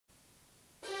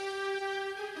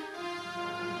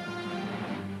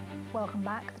Welcome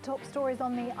back. The top stories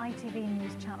on the ITV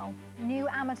News Channel. New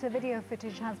amateur video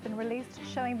footage has been released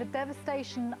showing the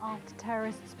devastation after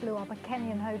terrorists blew up a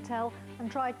Kenyan hotel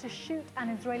and tried to shoot an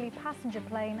Israeli passenger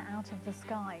plane out of the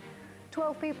sky.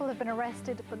 12 people have been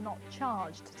arrested but not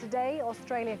charged. Today,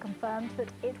 Australia confirmed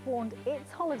that it warned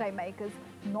its holidaymakers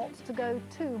not to go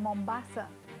to Mombasa.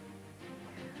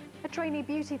 A trainee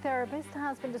beauty therapist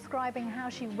has been describing how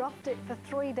she roughed it for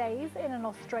 3 days in an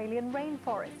Australian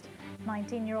rainforest.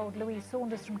 19-year-old Louise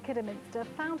Saunders from Kidderminster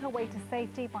found her way to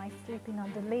safety by sleeping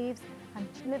under leaves and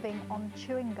living on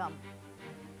chewing gum.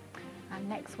 And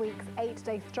next week's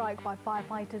 8-day strike by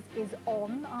firefighters is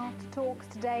on after talks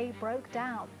today broke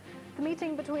down. The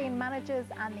meeting between managers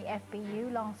and the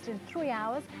FBU lasted 3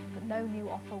 hours, but no new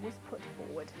offer was put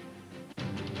forward.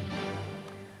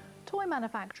 Toy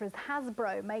manufacturers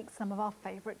Hasbro make some of our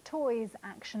favourite toys,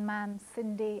 Action Man,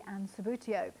 Cindy and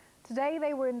Subbuteo. Today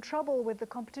they were in trouble with the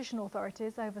competition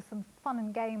authorities over some fun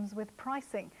and games with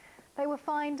pricing. They were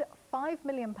fined £5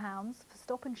 million for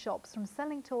stopping shops from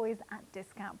selling toys at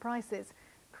discount prices.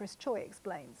 Chris Choi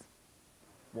explains.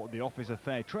 What the Office of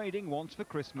Fair Trading wants for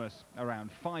Christmas,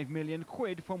 around £5 million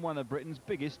from one of Britain's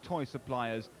biggest toy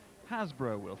suppliers.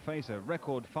 Hasbro will face a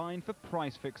record fine for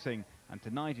price fixing, and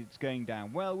tonight it's going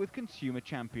down well with consumer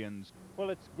champions. Well,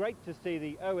 it's great to see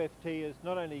the OFT has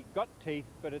not only got teeth,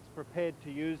 but it's prepared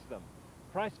to use them.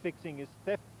 Price fixing is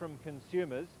theft from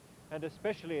consumers, and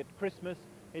especially at Christmas,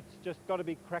 it's just got to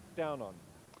be cracked down on.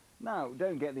 Now,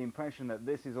 don't get the impression that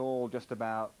this is all just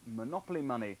about monopoly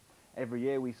money. Every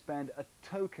year we spend a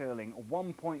toe-curling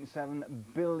 £1.7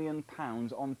 billion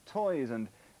on toys, and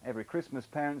every Christmas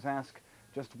parents ask,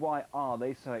 just why are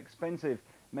they so expensive?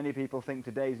 Many people think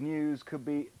today's news could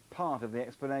be part of the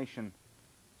explanation.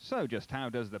 So just how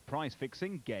does the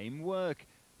price-fixing game work?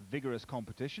 Vigorous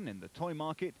competition in the toy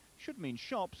market should mean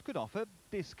shops could offer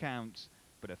discounts.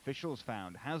 But officials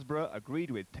found Hasbro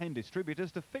agreed with 10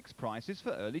 distributors to fix prices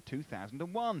for early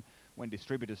 2001. When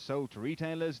distributors sold to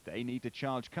retailers, they need to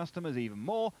charge customers even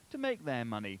more to make their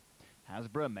money.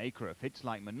 Hasbro, maker of hits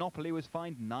like Monopoly, was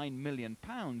fined £9 million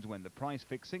when the price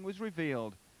fixing was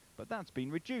revealed. But that's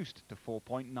been reduced to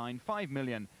 £4.95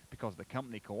 million because the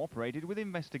company cooperated with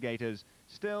investigators.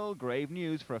 Still, grave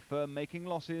news for a firm making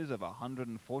losses of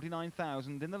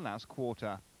 £149,000 in the last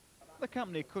quarter. The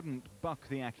company couldn't buck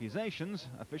the accusations.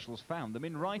 Officials found them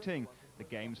in writing. The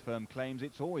games firm claims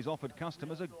it's always offered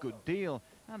customers a good deal,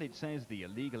 and it says the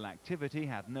illegal activity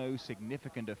had no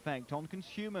significant effect on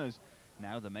consumers.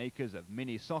 Now the makers of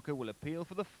mini soccer will appeal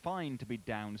for the fine to be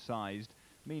downsized.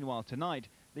 Meanwhile tonight,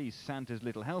 these Santa's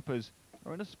little helpers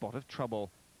are in a spot of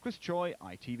trouble. Chris Choi,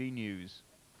 ITV News.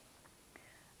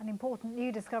 An important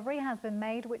new discovery has been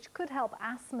made which could help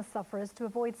asthma sufferers to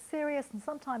avoid serious and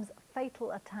sometimes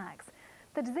fatal attacks.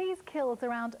 The disease kills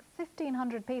around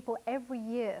 1,500 people every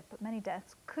year, but many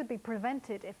deaths could be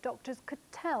prevented if doctors could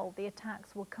tell the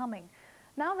attacks were coming.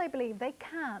 Now they believe they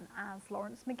can, as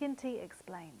Lawrence McGuinty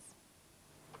explains.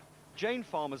 Jane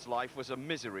Farmer's life was a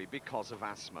misery because of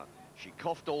asthma. She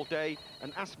coughed all day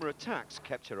and asthma attacks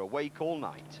kept her awake all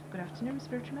night. Good afternoon,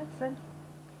 respiratory medicine.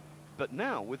 But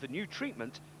now, with the new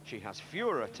treatment, she has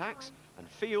fewer attacks and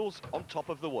feels on top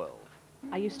of the world.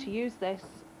 I used to use this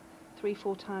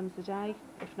 3-4 times a day,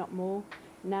 if not more.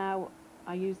 Now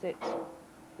I use it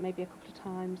maybe a couple of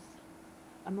times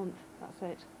a month, that's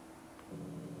it.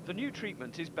 The new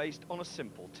treatment is based on a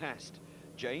simple test.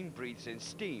 Jane breathes in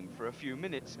steam for a few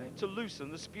minutes to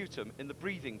loosen the sputum in the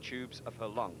breathing tubes of her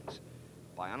lungs.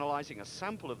 By analysing a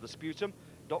sample of the sputum,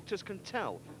 doctors can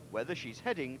tell whether she's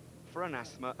heading for an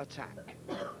asthma attack.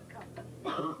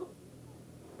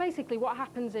 Basically what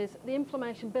happens is the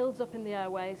inflammation builds up in the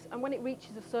airways, and when it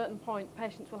reaches a certain point,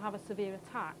 patients will have a severe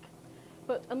attack.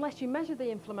 But unless you measure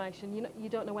the inflammation, you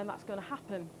don't know when that's going to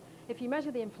happen. If you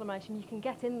measure the inflammation, you can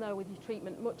get in there with your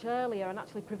treatment much earlier and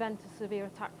actually prevent a severe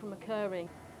attack from occurring.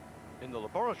 In the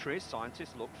laboratory,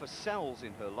 scientists look for cells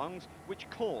in her lungs which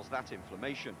cause that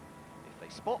inflammation. If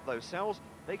they spot those cells,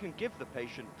 they can give the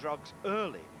patient drugs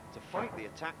early to fight the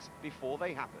attacks before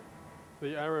they happen.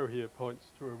 The arrow here points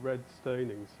to a red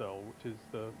staining cell, which is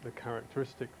the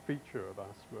characteristic feature of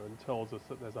asthma, and tells us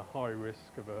that there's a high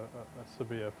risk of a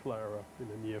severe flare-up in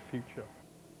the near future.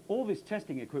 All this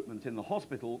testing equipment in the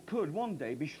hospital could one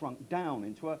day be shrunk down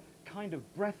into a kind of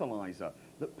breathalyzer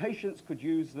that patients could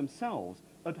use themselves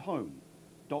at home.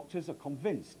 Doctors are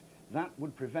convinced that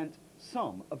would prevent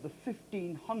some of the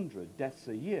 1,500 deaths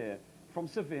a year from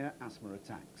severe asthma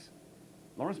attacks.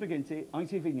 Lawrence McGuinty,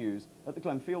 ITV News at the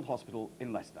Glenfield Hospital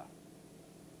in Leicester.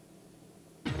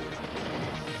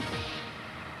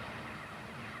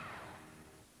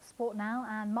 sport now,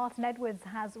 and Martin Edwards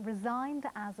has resigned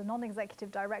as a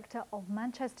non-executive director of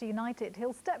Manchester United.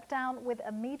 He'll step down with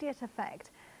immediate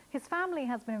effect. His family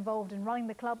has been involved in running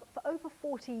the club for over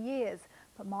 40 years,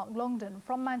 but Mark Longdon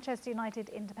from Manchester United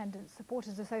Independent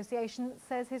Supporters Association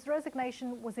says his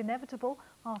resignation was inevitable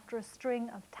after a string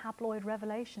of tabloid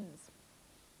revelations.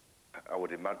 I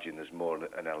would imagine there's more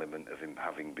an element of him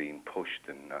having been pushed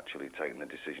than actually taking the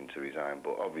decision to resign,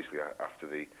 but obviously after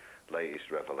the latest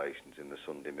revelations in the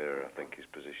Sunday Mirror, I think his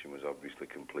position was obviously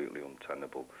completely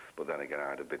untenable. But then again,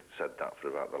 I'd have said that for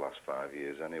about the last 5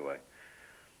 years anyway.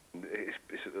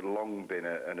 It's long been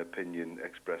an opinion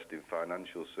expressed in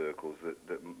financial circles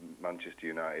that Manchester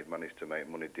United managed to make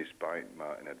money despite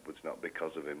Martin Edwards, not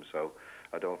because of him. So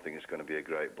I don't think it's going to be a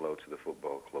great blow to the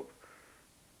football club.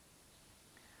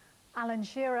 Alan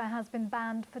Shearer has been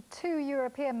banned for 2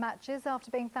 European matches after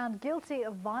being found guilty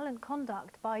of violent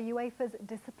conduct by UEFA's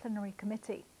disciplinary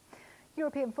committee.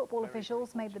 European football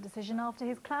officials made the decision after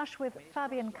his clash with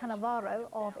Fabian Cannavaro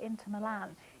of Inter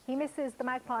Milan. He misses the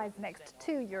Magpies' next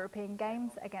 2 European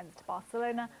games against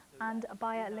Barcelona and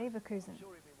Bayer Leverkusen.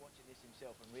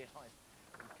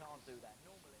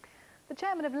 The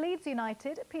chairman of Leeds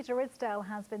United, Peter Ridsdale,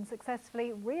 has been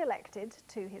successfully re-elected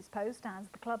to his post as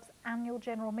the club's annual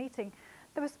general meeting.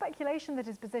 There was speculation that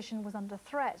his position was under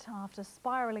threat after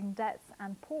spiralling debts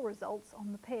and poor results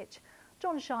on the pitch.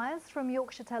 John Shires from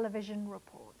Yorkshire Television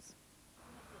reports.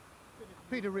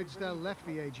 Peter Ridsdale left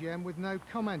the AGM with no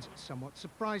comment, somewhat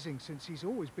surprising since he's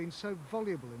always been so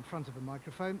voluble in front of a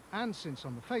microphone and since,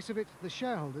 on the face of it, the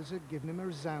shareholders had given him a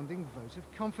resounding vote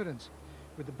of confidence.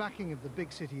 With the backing of the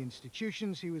big city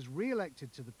institutions, he was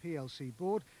re-elected to the PLC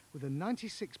board with a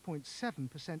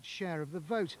 96.7% share of the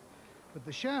vote. But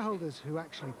the shareholders who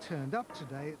actually turned up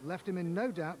today left him in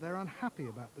no doubt they're unhappy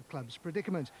about the club's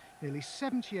predicament. Nearly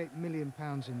 £78 million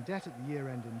in debt at the year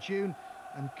end in June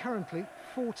and currently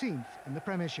 14th in the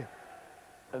Premiership.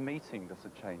 A meeting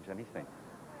doesn't change anything,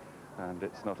 and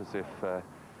it's not as if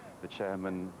the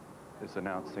chairman is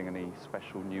announcing any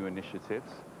special new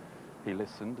initiatives. He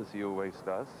listened, as he always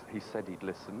does. He said he'd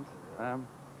listened.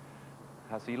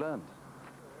 Has he learned?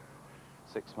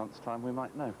 6 months' time we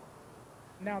might know.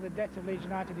 Now the debt of Leeds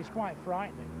United is quite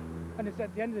frightening, and it's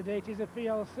at the end of the day it is a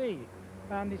PLC,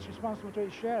 and it's responsible to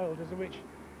its shareholders, of which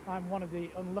I'm one of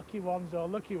the unlucky ones or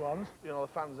lucky ones. You know,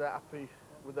 the fans are happy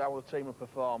with how the team are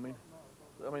performing.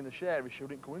 I mean, the share issue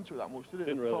didn't come into it that much, did it?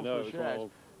 Didn't really,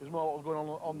 no. It was more what was going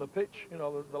on the pitch, you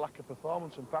know, the lack of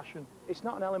performance and passion. It's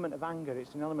not an element of anger,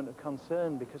 it's an element of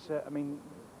concern, because, I mean,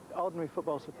 ordinary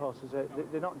football supporters,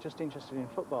 they're not just interested in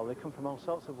football, they come from all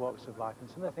sorts of walks of life, and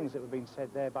some of the things that were being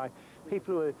said there by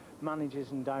people who are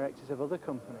managers and directors of other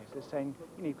companies, they're saying,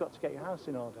 you know, you've got to get your house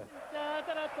in order.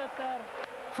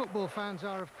 Football fans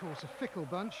are, of course, a fickle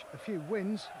bunch. A few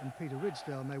wins, and Peter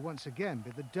Ridsdale may once again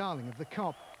be the darling of the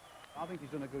COP. I think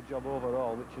he's done a good job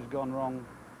overall, which has gone wrong,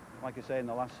 like I say, in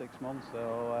the last 6 months.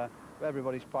 So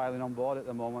everybody's piling on board at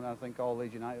the moment. I think all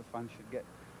Leeds United fans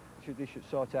should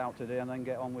sort out today and then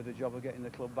get on with the job of getting the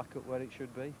club back up where it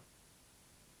should be.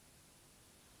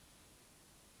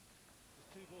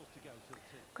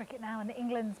 Cricket now, and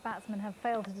England's batsmen have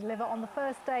failed to deliver on the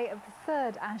first day of the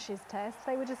 3rd Ashes Test.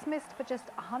 They were dismissed for just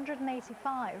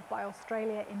 185 by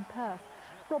Australia in Perth.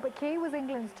 Robert Key was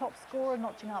England's top scorer,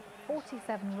 notching up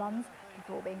 47 runs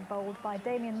before being bowled by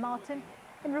Damien Martyn.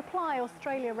 In reply,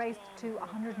 Australia raced to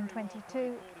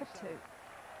 122 for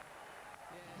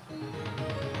 2.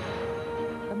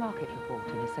 The Market Report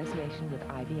in association with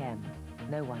IBM.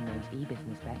 No one knows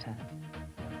e-business better.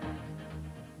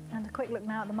 And a quick look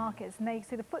now at the markets. Now you can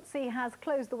see the FTSE has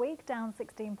closed the week down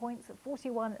 16 points at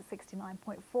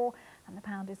 41.69.4, and the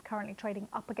pound is currently trading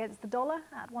up against the dollar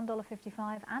at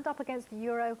 $1.55 and up against the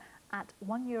euro at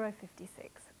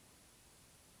 €1.56.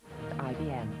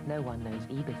 IBM. No one knows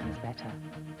e-business better.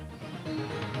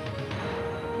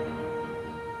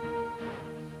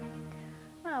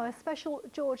 Now, a special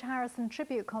George Harrison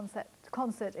tribute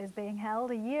concert is being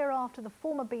held a year after the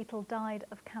former Beatle died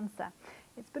of cancer.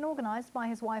 It's been organised by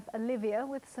his wife Olivia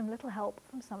with some little help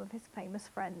from some of his famous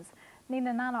friends.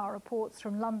 Nina Nanar reports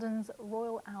from London's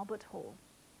Royal Albert Hall.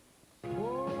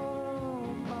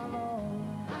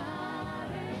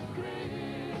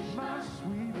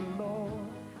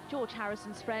 George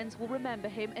Harrison's friends will remember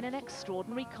him in an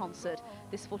extraordinary concert.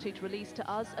 This footage released to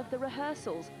us of the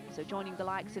rehearsals. So joining the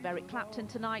likes of Eric Clapton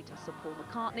tonight, Sir Paul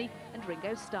McCartney and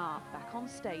Ringo Starr back on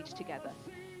stage together.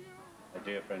 A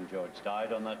dear friend George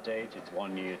died on that date. It's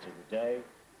 1 year to the day.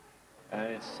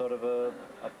 And it's sort of a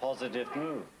positive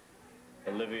move.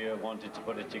 Olivia wanted to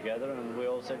put it together and we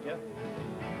all said yeah.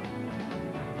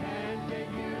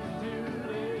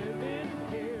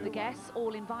 The guests,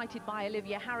 all invited by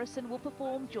Olivia Harrison, will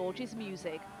perform George's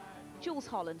music. Jules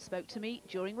Holland spoke to me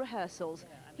during rehearsals.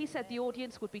 He said the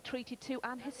audience would be treated to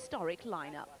an historic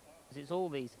lineup. It's all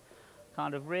these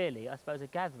kind of really, I suppose, a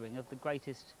gathering of the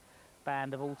greatest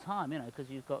band of all time, you know, because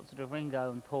you've got sort of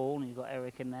Ringo and Paul, and you've got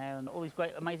Eric in there, and all these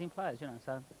great, amazing players, you know,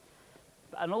 so.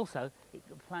 And also,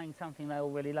 playing something they all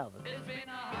really love. It's been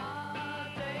a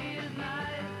hard day's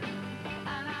night,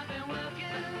 and I've been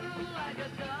working like a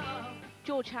dog.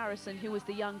 George Harrison, who was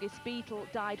the youngest Beatle,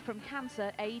 died from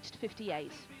cancer aged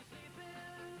 58.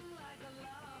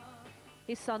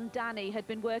 His son Danny had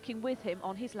been working with him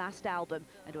on his last album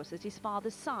and was at his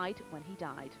father's side when he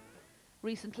died.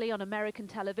 Recently on American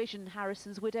television,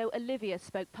 Harrison's widow Olivia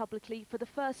spoke publicly for the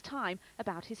first time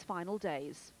about his final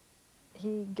days.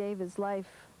 He gave his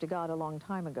life to God a long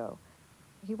time ago.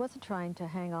 He wasn't trying to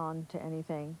hang on to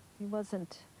anything. He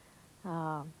wasn't,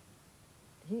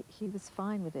 he was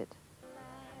fine with it.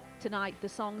 Tonight, the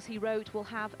songs he wrote will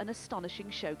have an astonishing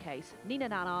showcase. Nina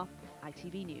Nana,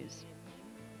 ITV News.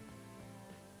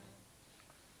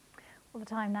 Well, the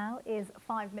time now is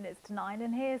 5 minutes to 9,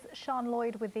 and here's Sean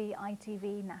Lloyd with the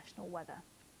ITV National Weather.